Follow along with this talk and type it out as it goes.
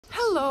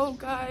Hello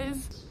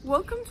guys,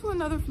 welcome to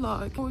another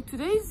vlog. So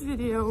today's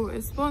video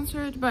is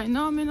sponsored by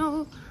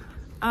Nominal.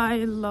 I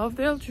love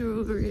their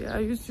jewelry.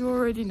 As you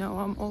already know,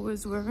 I'm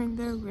always wearing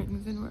their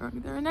rings and wearing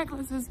their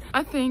necklaces.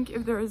 I think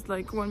if there is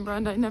like one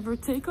brand I never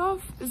take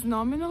off is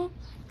Nominal,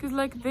 because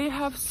like they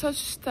have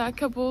such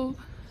stackable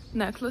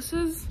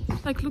necklaces.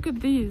 Like look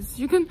at these.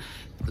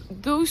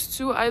 Those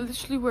two, I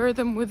literally wear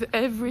them with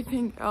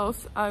everything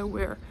else I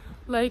wear.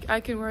 Like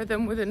I can wear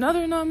them with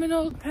another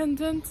Nominal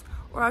pendant,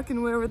 or I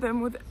can wear them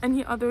with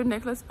any other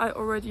necklace I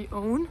already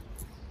own.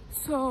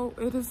 So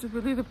it is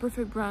really the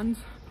perfect brand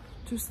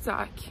to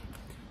stack.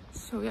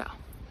 So yeah,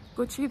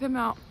 go check them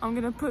out. I'm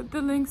gonna put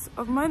the links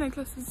of my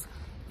necklaces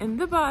in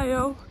the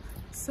bio.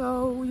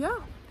 So yeah,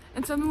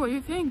 and tell me what you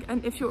think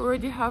and if you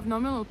already have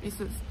Nominal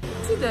pieces.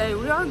 Today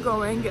we are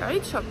going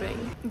Eid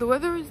shopping. The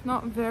weather is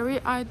not very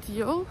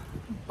ideal,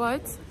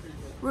 but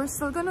we're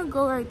still gonna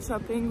go Eid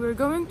shopping. We're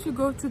going to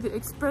go to the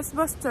express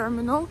bus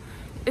terminal.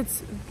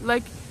 It's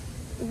like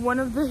one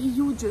of the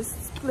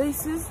hugest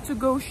places to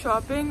go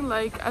shopping,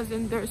 like as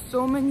in there's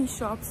so many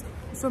shops,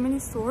 so many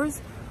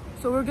stores.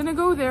 So we're gonna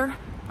go there.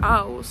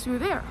 I will see you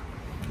there.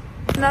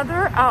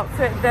 Another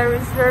outfit that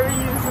is very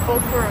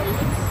usable for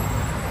Eid,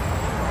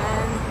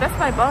 and that's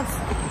my bus.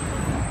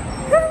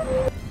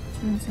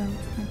 Turns out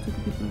I took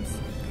the bus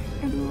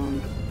in the wrong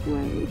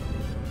way,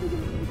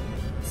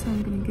 so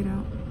I'm gonna get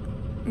out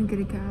and get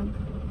a cab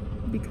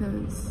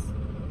because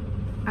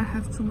I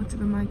have too much of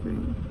a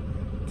migraine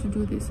to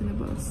do this in a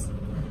bus.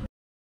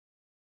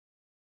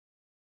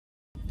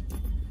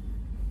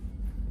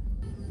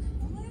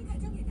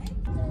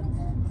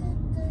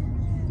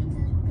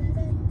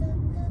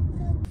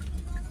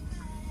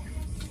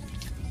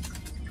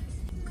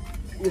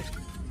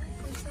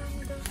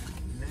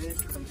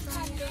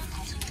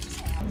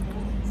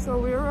 So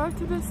we arrived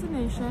to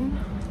destination.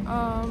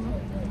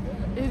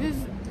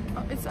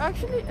 It's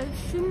actually a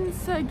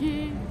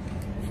Shinsegi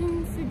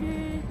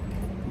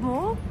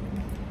mall.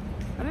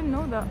 I didn't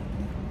know that,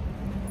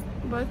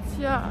 but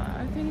yeah,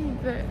 I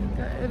think that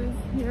it is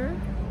here.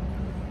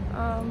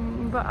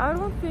 But I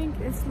don't think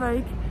it's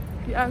like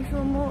the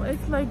actual mall.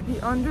 It's like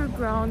the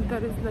underground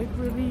that is like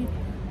really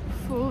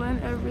full and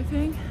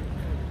everything.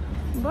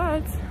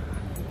 But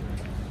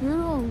you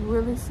don't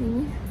really see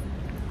me.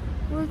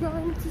 We're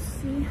going to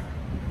see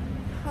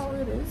how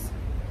it is.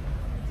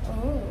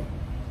 Oh,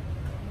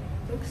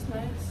 looks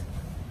nice.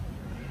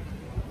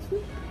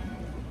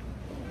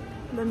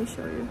 Let me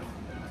show you.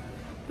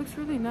 Looks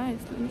really nice.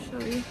 Let me show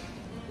you.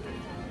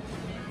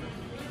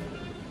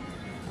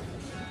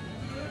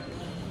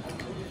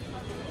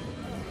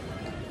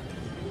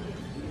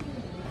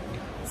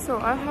 So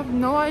I have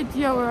no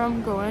idea where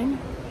I'm going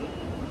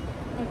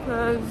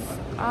because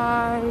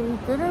I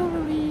don't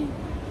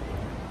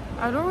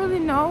really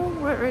know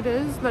where it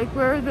is, like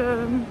where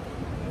the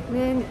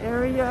main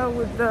area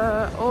with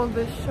all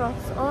the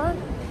shops are.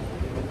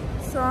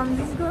 So I'm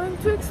just going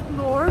to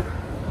explore,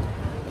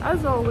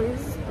 as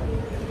always,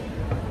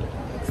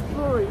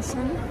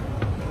 exploration.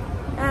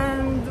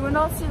 And when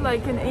I see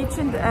like an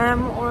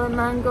H&M or a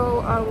Mango,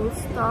 I will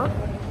stop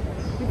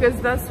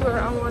because that's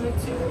where I wanted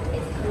to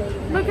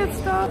look at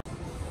stuff.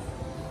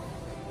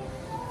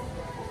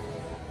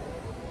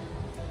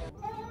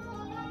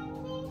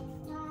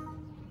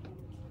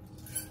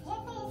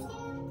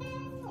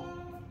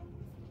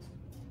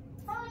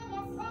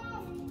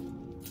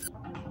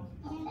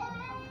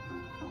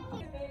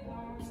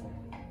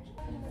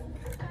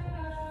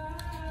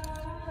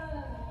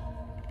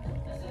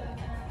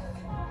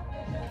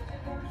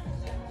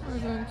 We're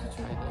going to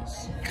try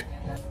this.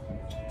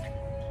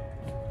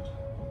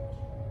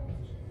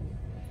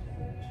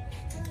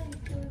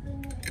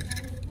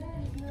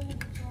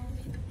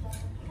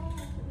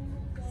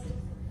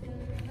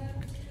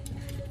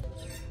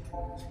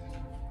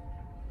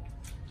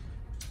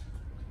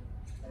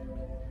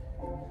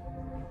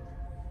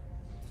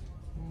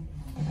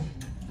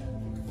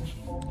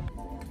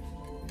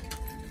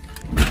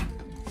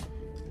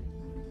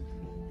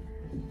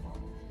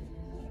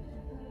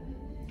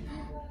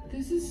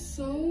 This is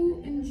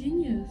so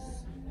ingenious.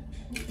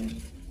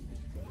 Okay.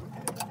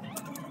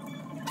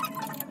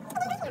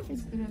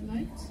 Is there a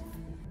light?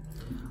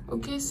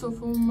 Okay, so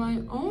for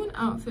my own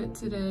outfit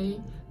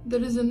today,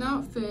 there is an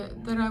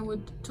outfit that I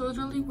would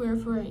totally wear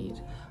for Eid.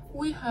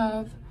 We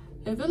have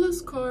a villa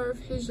scarf,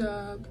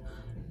 hijab,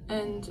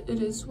 and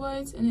it is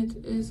white and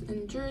it is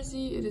in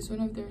jersey. It is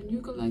one of their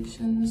new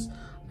collections.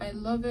 I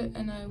love it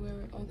and I wear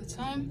it all the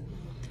time.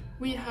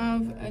 We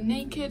have a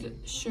naked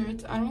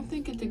shirt. I don't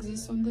think it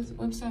exists on this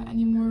website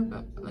anymore,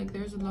 but like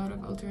there's a lot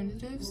of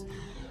alternatives.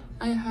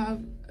 I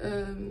have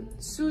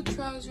suit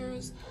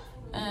trousers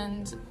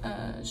and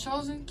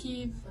Charles &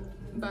 Keith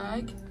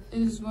bag.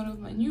 It is one of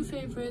my new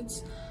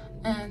favorites.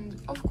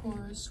 And of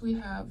course we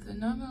have the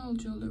Nominal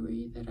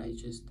jewelry that I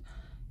just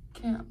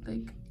can't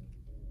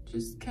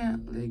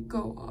let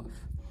go of.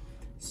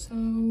 So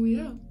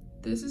yeah,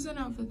 this is an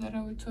outfit that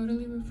I would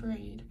totally wear for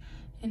Eid.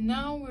 And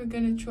now we're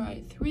gonna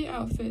try 3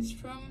 outfits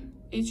from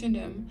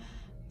H&M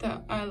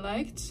that I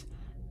liked,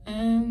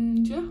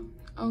 and yeah,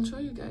 I'll show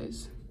you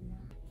guys.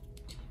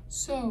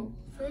 So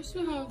first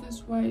we have this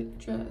white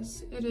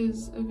dress. It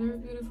is a very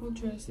beautiful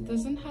dress. It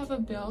doesn't have a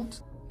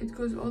belt. It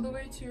goes all the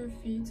way to your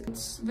feet.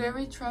 It's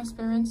very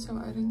transparent, so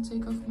I didn't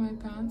take off my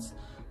pants.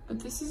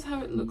 But this is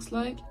how it looks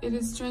like. It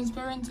is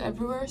transparent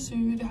everywhere, so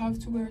you would have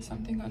to wear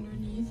something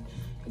underneath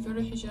if you're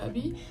a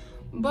hijabi.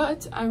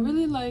 But I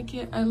really like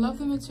it. I love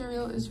the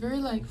material. It's very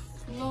like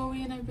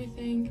flowy and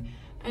everything.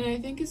 And I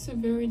think it's a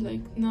very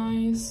like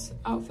nice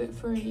outfit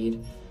for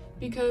Eid,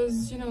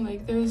 because you know,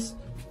 like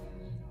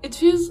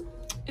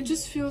it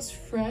just feels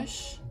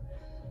fresh.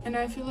 And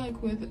I feel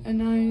like with a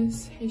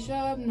nice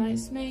hijab,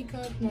 nice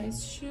makeup,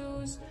 nice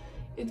shoes,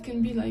 it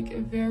can be like a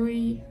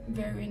very,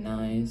 very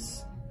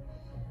nice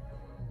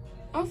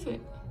outfit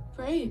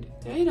for Eid,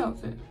 the Eid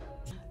outfit.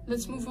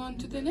 Let's move on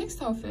to the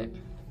next outfit.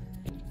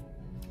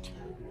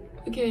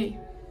 Okay,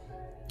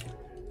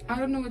 I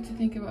don't know what to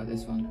think about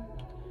this one.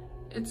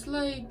 It's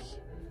like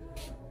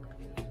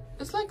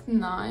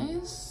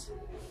nice,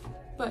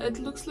 but it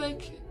looks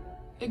like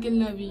a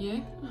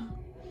galabiya.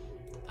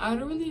 I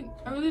really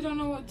don't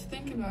know what to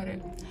think about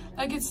it.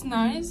 Like, it's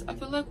nice. I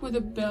feel like with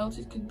a belt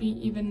it could be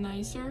even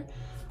nicer,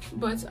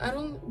 but I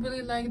don't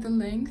really like the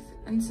length.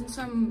 And since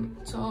I'm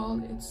tall,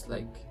 it's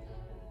like,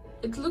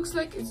 it looks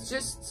like it's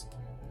just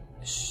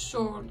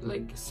short,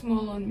 like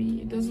small on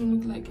me. It doesn't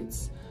look like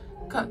it's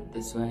cut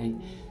this way.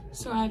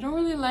 So I don't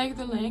really like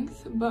the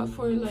length, but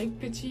for like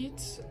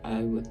petite,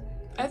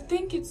 I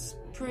think it's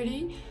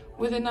pretty.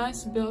 With a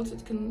nice belt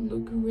it can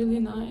look really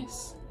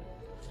nice.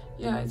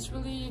 Yeah, it's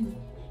really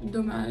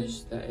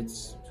dommage that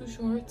it's too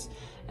short,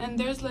 and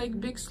there's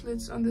like big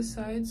slits on the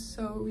sides,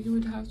 so you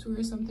would have to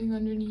wear something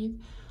underneath.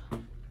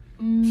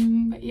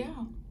 But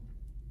yeah,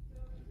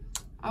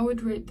 I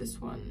would rate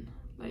this one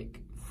like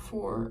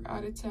 4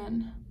 out of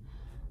 10.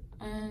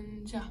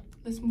 And yeah,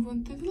 let's move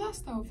on to the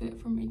last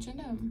outfit from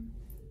H&M.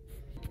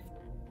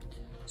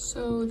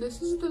 So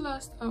this is the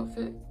last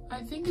outfit.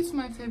 I think it's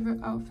my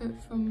favorite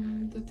outfit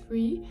from the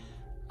 3.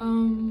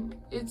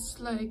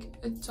 It's like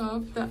a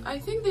top that I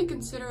think they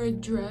consider a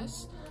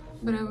dress,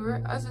 but I wear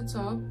it as a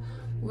top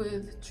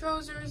with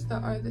trousers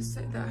that have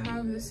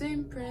the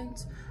same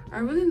print. I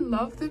really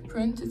love the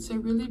print. It's a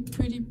really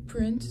pretty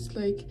print. It's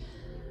like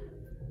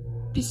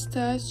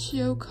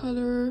pistachio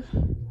color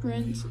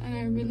print, and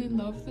I really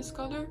love this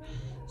color.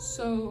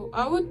 So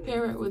I would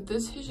pair it with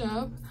this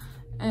hijab,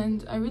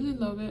 and I really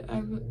love it.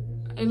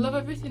 I love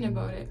everything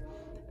about it.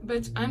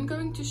 But I'm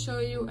going to show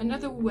you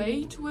another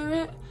way to wear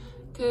it,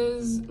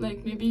 because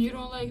like maybe you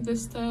don't like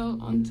this style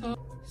on top.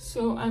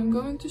 So I'm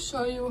going to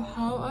show you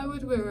how I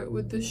would wear it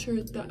with the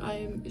shirt that I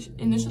am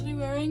initially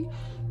wearing,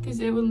 because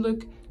it will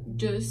look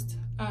just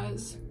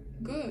as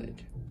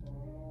good.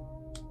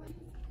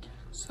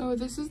 So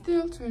this is the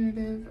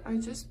alternative. I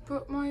just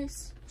put my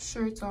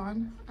shirt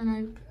on and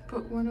I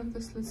put one of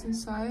the slits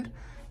inside.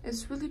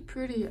 It's really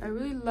pretty.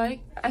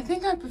 I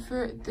think I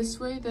prefer it this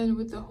way than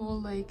with the whole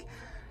like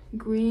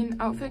green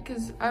outfit,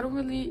 because I don't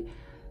really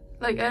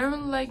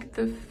like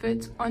the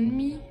fit on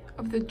me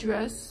of the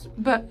dress,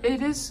 but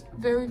it is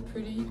very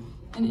pretty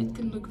and it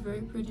can look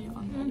very pretty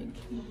on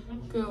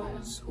like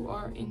girls who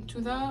are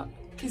into that,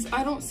 because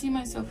I don't see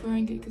myself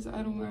wearing it because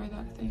I don't wear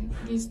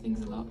these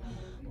things a lot.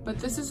 But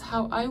this is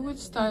how I would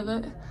style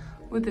it,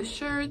 with a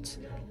shirt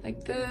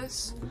like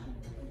this,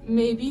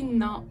 maybe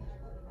not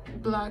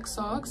black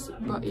socks,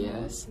 but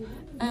yes,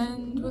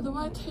 and with a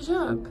white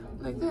hijab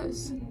like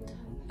this.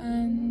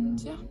 And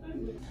yeah,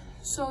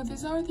 so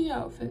these are the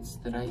outfits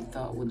that I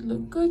thought would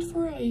look good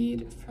for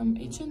Eid from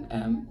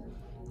H&M.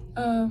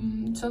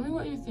 Tell me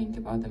what you think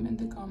about them in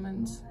the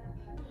comments.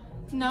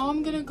 Now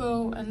I'm gonna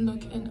go and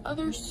look in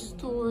other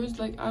stores.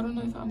 Like, I don't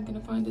know if I'm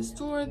gonna find a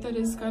store that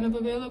is kind of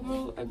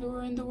available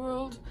everywhere in the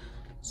world,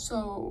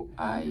 so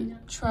I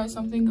try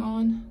something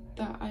on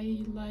that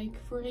I like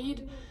for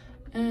Eid,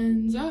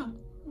 and yeah,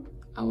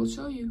 I will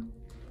show you.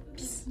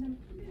 Peace.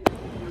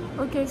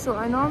 Okay, so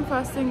I know I'm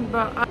fasting,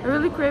 but I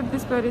really crave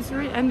this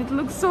patisserie and it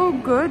looks so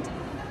good,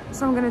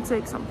 so I'm gonna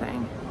take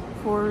something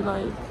for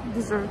like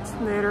dessert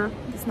later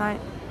this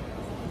night.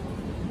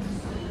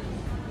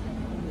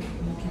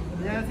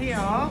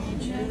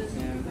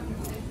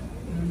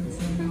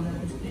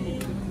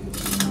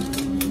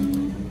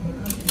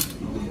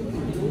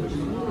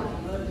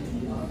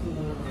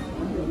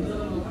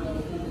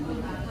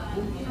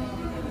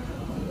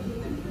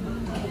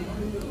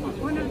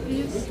 One of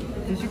these.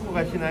 드시고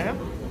가시나요?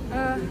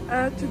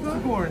 To go. To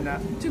go or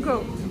not? To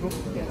go. To go.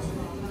 Yes.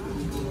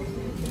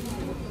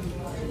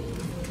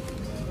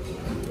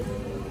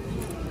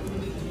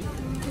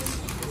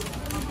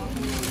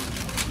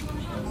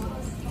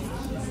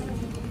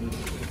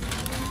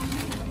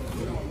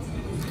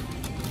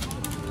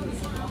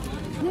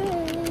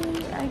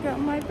 Yay! I got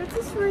my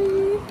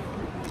patisserie.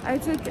 I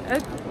took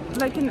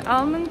like an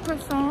almond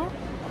croissant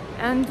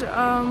and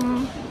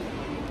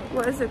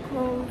what is it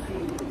called?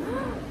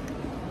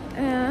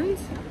 And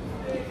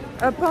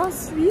a pain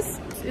suisse.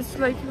 It's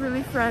like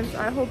really French.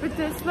 I hope it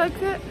tastes like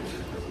it,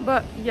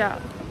 but yeah,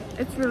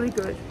 it's really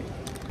good.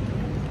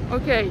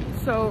 Okay,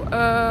 so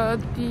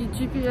the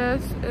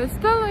GPS is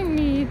telling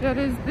me that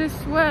it's this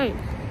way.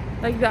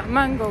 like that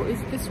mango is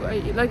this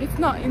way. Like it's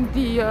not in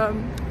the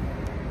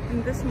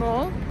in this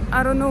mall.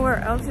 I don't know where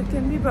else it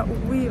can be, but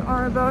we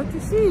are about to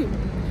see.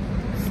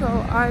 So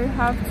I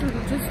have to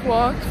just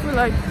walk for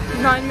like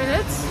 9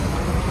 minutes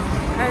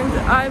and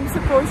I'm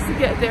supposed to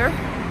get there.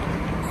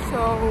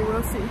 So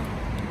we'll see.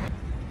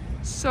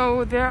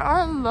 So there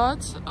are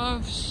lots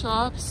of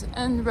shops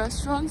and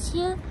restaurants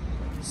here.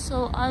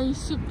 So I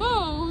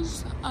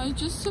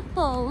just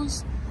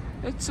suppose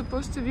it's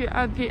supposed to be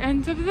at the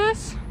end of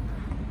this,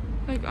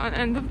 like on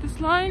end of this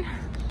line.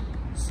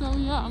 So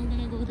yeah, I'm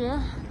gonna go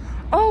there.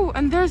 Oh,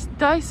 and there's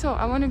Daiso.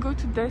 I want to go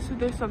to Daiso.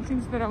 There's some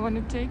things that I want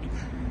to take,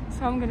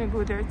 so I'm gonna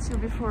go there too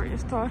before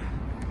iftar.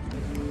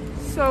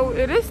 So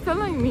it is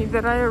telling me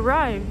that I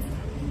arrived,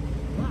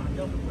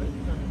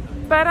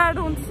 but I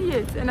don't see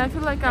it, and I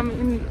feel like I'm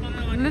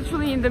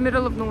literally in the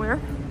middle of nowhere.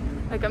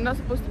 Like I'm not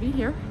supposed to be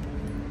here,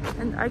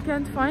 and I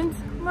can't find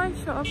my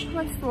shop,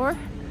 my store.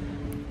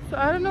 So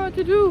I don't know what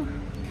to do.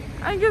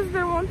 I guess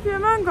there won't be a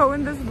mango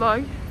in this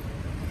vlog,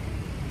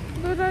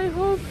 but I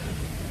hope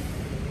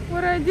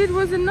what I did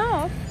was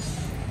enough,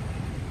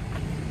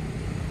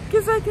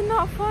 because I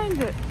cannot find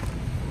it.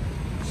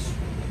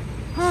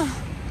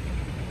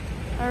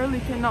 I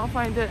really cannot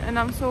find it, and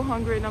I'm so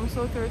hungry and I'm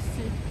so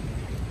thirsty,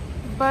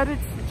 but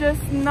it's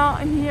just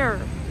not here.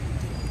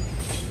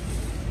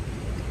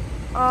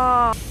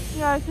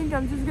 Yeah, I think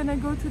I'm just gonna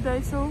go to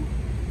Daiso,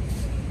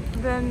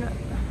 then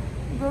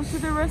go to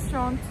the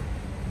restaurant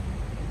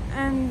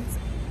and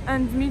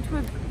meet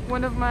with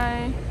one of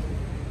my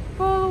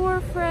follower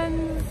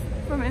friends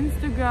from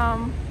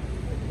Instagram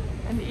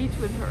and eat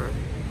with her.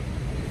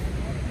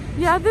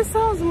 Yeah, this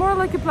sounds more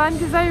like a plan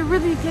because I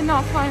really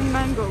cannot find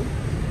mango.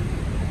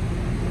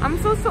 I'm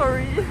so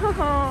sorry.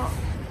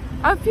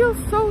 I feel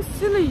so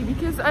silly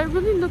because I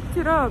really looked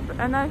it up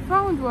and I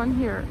found one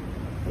here.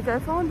 Like I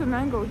found a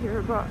mango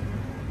here, but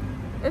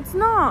it's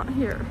not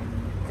here.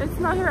 It's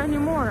not here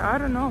anymore. I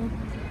don't know.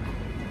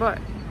 But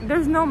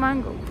there's no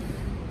mango.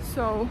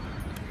 So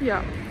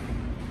yeah,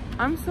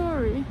 I'm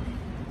sorry.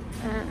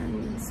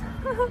 And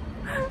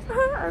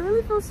I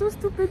really feel so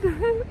stupid.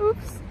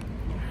 Oops.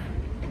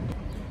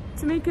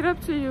 To make it up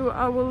to you,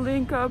 I will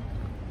link up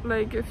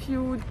like a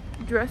few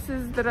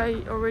dresses that I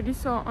already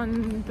saw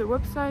on the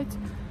website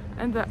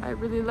and that I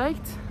really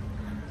liked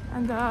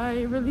and that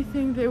I really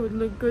think they would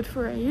look good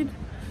for Eid.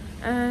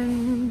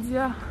 And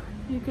yeah,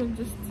 you can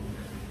just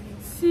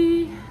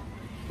see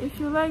if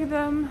you like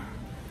them,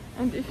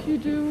 and if you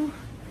do,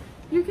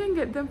 you can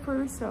get them for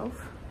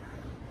yourself.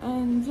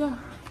 And yeah,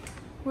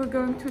 we're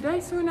going to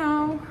Daiso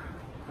now.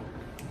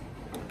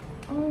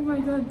 Oh my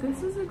god,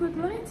 this is a good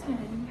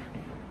lighting.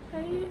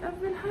 I've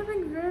been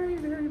having very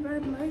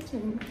bad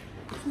lighting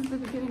since the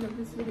beginning of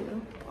this video.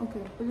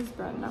 Okay, it is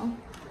bad now.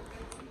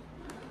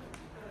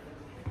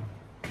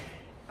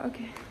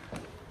 Okay.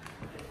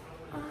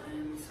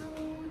 I'm so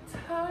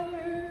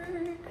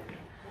tired.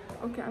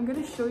 Okay, I'm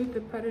gonna show you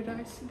the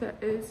paradise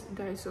that is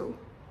Daiso.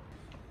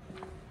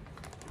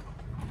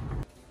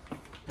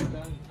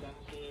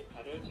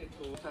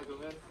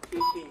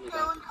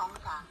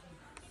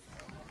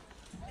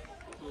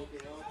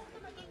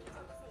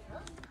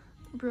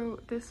 Bro,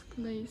 this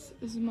place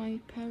is my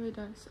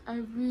paradise. I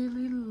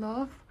really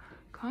love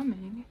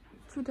coming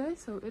to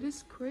Daiso. It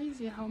is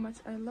crazy how much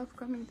I love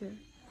coming there.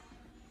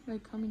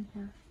 Like coming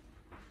here.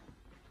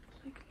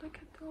 Like look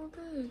at all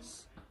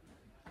this.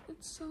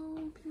 It's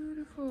so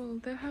beautiful.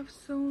 They have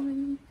so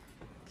many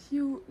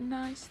cute,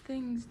 nice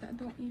things that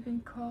don't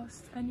even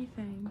cost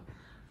anything.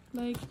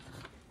 Like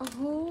a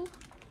whole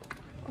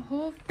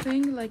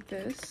thing like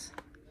this.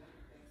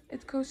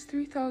 It costs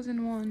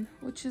 3,001,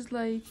 which is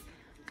like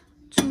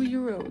 2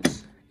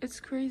 euros. It's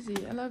crazy.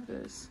 I love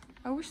this.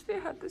 I wish they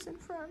had this in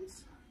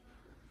France.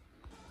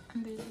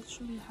 And they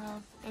literally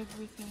have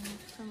everything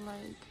from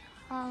like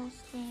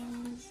house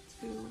things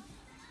to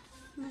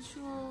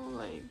literal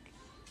like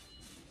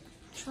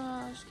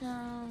trash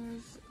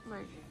cans,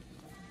 like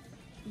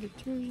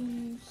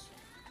detergents,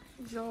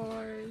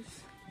 jars,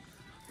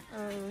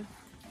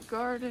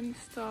 garden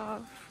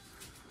stuff,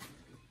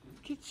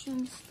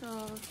 kitchen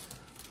stuff,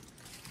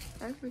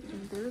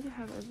 everything. They really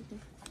have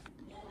everything.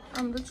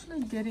 I'm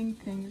literally getting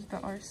things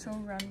that are so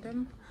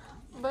random,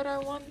 but I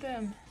want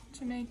them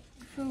to make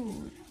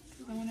food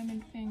because I want to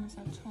make things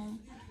at home.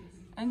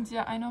 And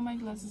yeah, I know my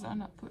glasses are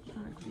not put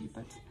correctly,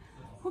 but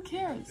who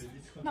cares?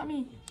 Not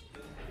me.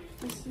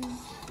 This is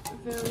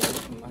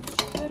very much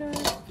better.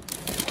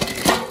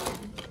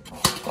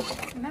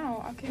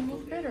 Now I can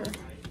move better.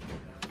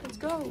 Let's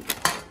go.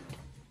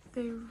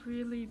 They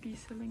really be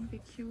selling the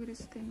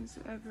cutest things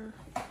ever.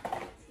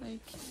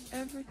 Like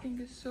everything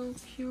is so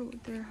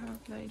cute. They have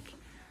like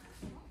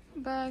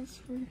bags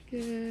for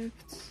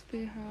gifts,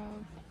 they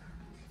have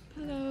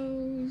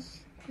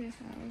pillows, they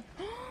have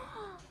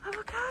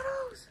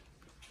avocados.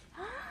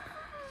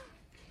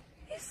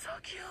 He's so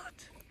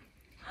cute.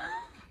 I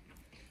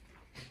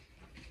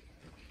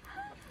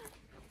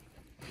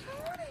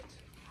want it.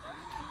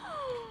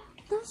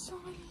 There's so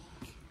many.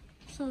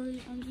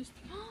 Sorry, I'm just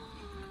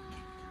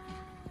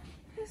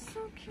he's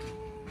so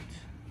cute.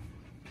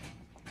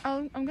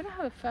 I'm gonna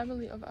have a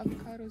family of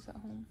avocados at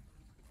home.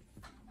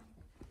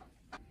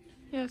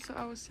 Yeah, so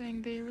I was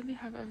saying they really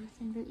have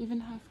everything. They even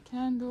have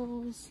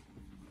candles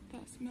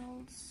that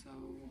smell so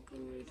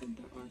good and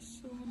they are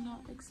so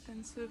not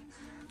expensive.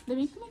 They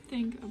make me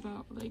think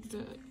about like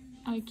the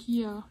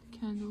IKEA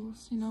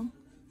candles, you know?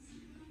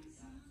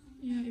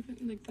 Yeah, even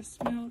like the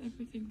smell,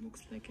 everything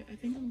looks like it. I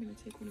think I'm gonna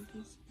take one of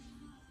these.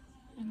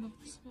 I love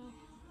the smell.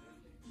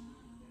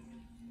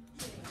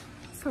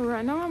 So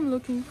right now I'm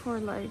looking for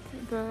like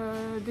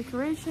the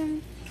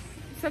decoration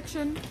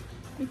section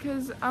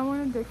because I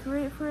want to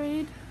decorate for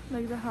Eid,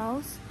 like the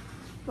house,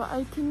 but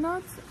I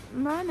cannot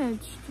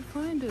manage to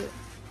find it.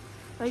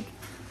 Like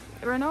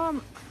right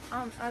now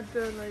I'm at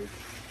the like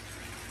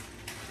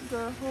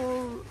the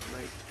whole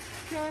like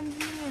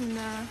candy and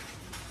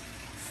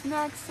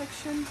snack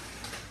section,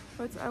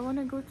 but I want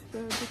to go to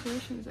the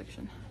decoration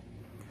section.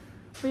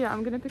 But yeah,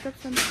 I'm gonna pick up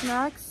some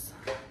snacks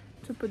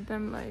to put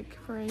them like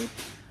for Eid,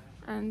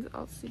 and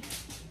I'll see.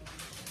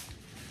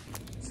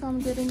 So I'm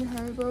getting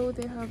Haribo.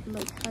 They have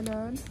like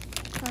halal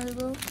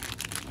Haribo,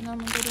 and I'm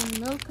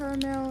getting milk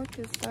caramel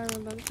because Sarah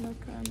loves milk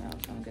caramel,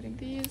 so I'm getting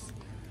these.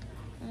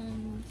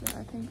 And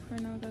I think for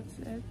now that's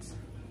it.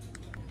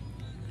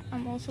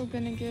 I'm also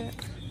gonna get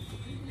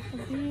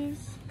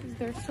these because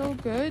they're so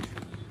good.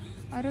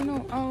 I don't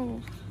know.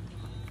 Oh,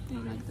 they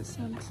like this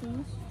one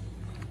too.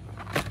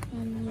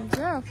 And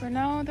yeah, for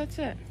now that's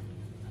it.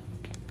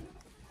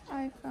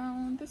 I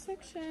found the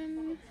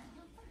section,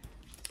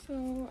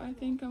 so I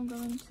think I'm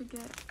going to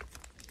get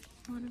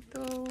one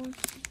of those.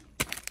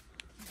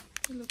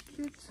 They look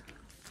cute.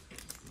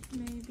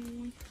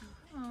 Maybe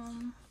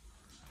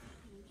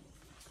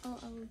oh,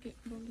 I will get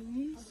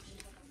balloons.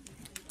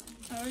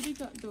 I already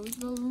got those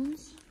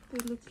balloons. They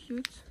look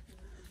cute.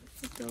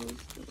 But those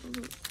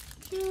look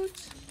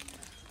cute.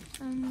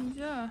 And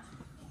yeah,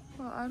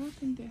 well, I don't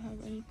think they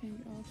have anything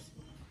else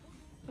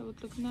that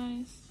would look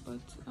nice,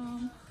 but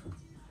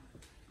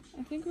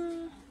I think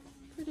we're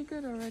pretty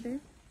good already.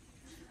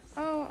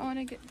 Oh, I want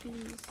to get these.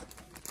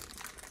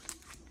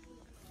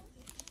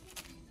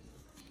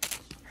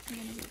 I'm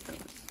gonna get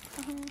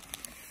those.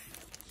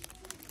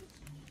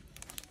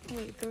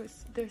 Wait,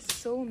 there's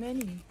so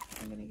many.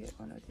 I'm gonna get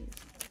one of these.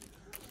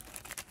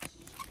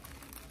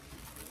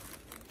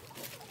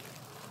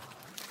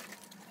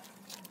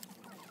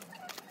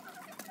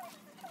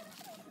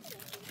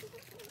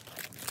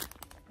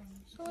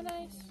 So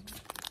nice.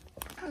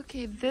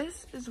 Okay,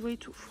 this is way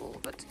too full,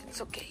 but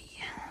it's okay.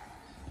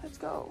 Let's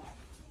go.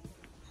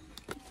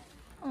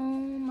 Oh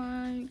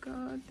my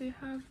god, they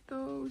have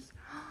those.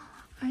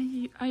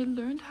 I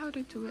learned how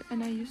to do it,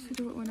 and I used to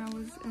do it when I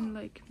was in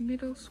like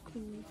middle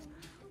school.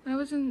 When I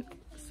was in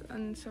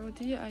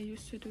Saudi, I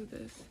used to do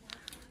this.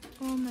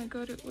 Oh my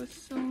god, it was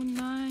so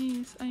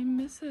nice. I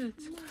miss it.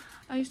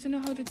 I used to know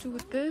how to do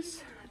with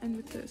this and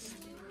with this.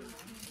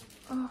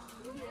 Oh,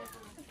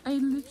 I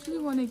literally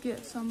want to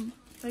get some.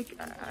 Like,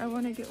 I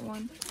want to get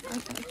one. I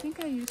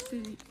think I used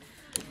to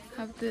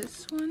have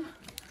this one.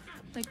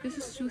 Like, this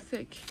is too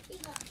thick.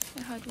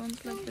 I had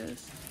ones like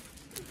this.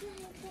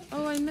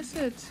 Oh, I miss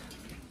it.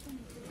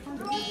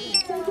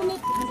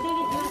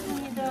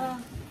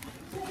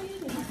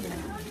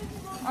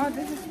 Oh,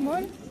 this is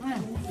small?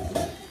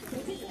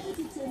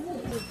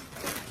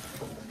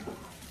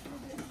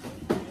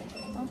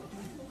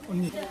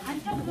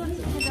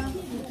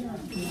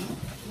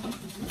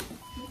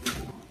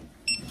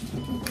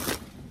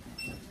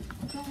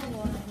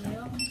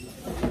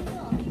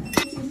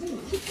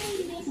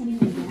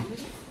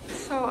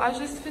 So I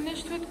just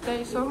finished with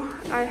daiso.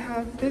 I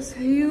have this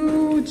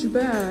huge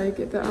bag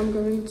that I'm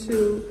going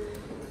to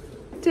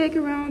take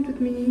around with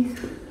me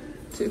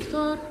to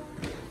iftar,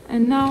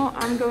 and now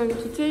I'm going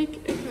to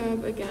take a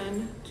cab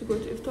again to go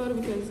to iftar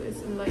because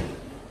it's in like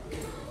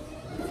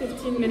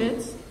 15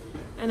 minutes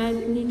and I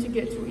need to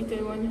get to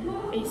Itaewon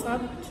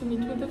ASAP to meet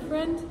with a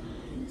friend.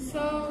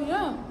 So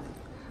yeah,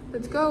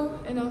 let's go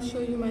and I'll show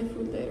you my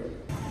food later.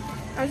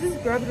 I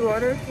just grabbed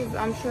water because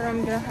I'm sure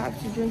I'm gonna have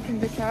to drink in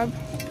the cab,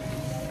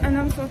 and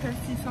I'm so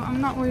thirsty, so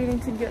I'm not waiting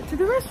to get to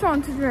the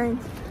restaurant to drink.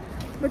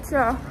 But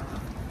yeah,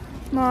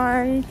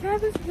 my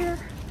cab is here,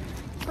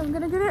 so I'm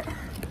gonna get it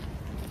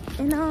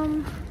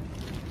and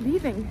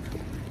leaving.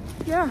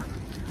 Yeah,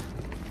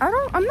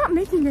 I'm not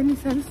making any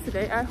sense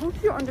today. I hope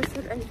you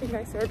understood anything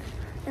I said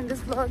in this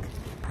vlog.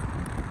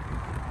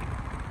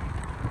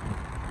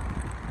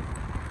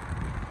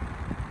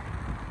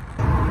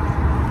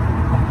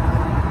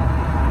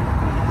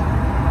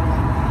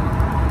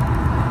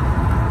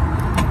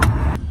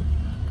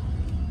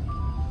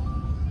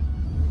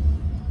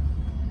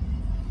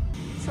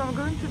 So I'm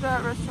going to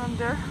that restaurant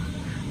there,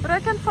 but I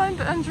can't find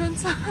the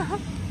entrance.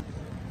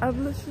 I've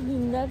literally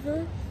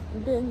never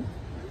been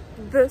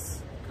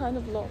this kind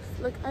of lost.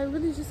 Like, I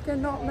really just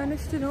cannot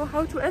manage to know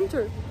how to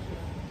enter.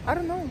 I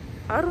don't know.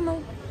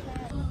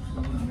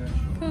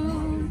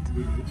 Food.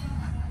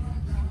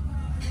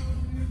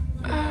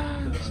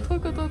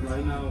 Look at that.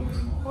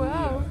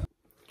 Wow.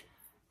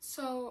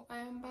 So I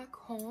am back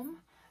home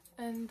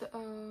and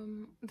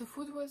the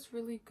food was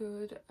really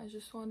good. I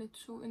just wanted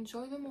to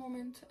enjoy the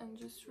moment and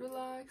just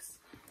relax,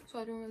 so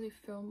I didn't really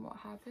film what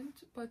happened,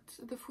 but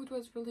the food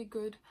was really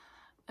good.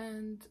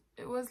 And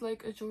it was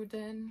like a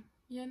Jordanian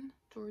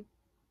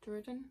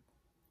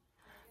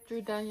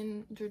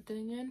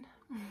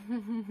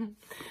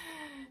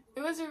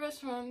it was a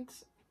restaurant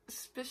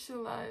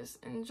specialized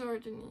in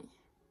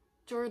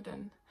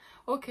Jordan.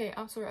 Okay,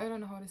 I'm sorry, I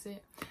don't know how to say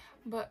it,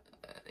 but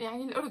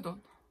يعني الأردن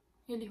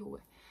يلي هو.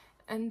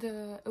 And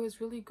it was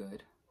really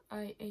good.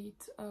 I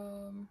ate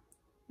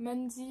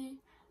mandi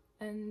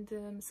and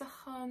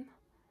مسخن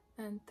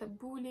and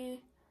tabbouleh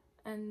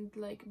and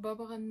like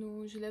baba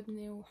ghanoush,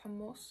 lebne و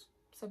hummus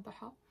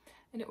مسبحة,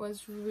 and it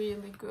was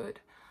really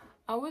good.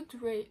 I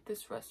would rate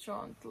this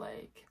restaurant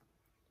like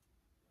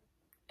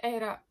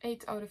 8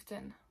 out of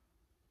 10,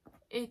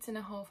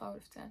 8.5 out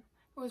of 10.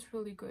 It was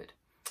really good.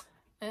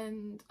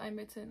 And I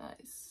met a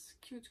nice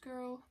cute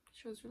girl.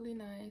 She was really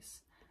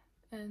nice.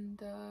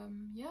 And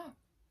yeah,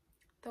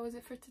 that was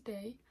it for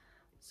today.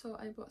 So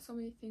I bought so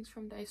many things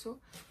from Daiso.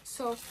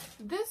 So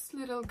this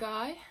little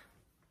guy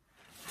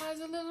has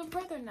a little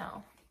brother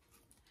now.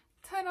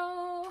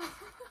 Ta-da!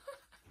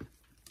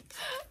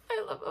 I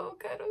love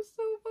avocado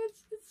so much,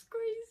 it's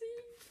crazy.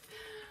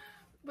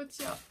 But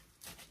yeah,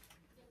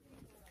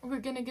 we're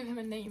gonna give him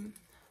a name.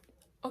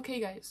 Okay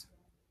guys,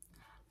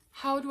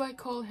 how do I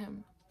call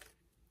him?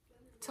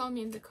 Tell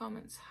me in the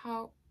comments,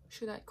 how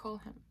should I call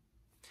him?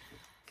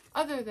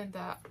 Other than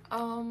that,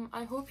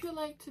 I hope you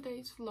liked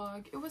today's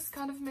vlog. It was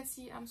kind of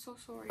messy, I'm so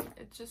sorry.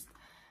 It just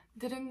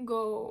didn't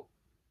go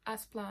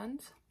as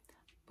planned,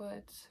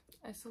 but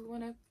I still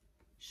want to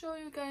show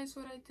you guys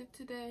what I did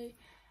today,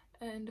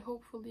 and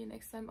hopefully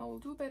next time I will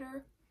do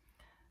better.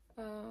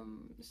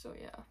 So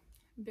yeah,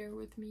 bear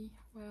with me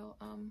while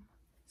I'm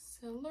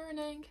still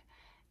learning,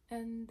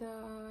 and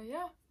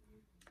yeah,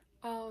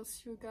 I'll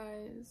see you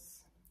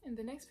guys in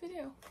the next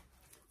video.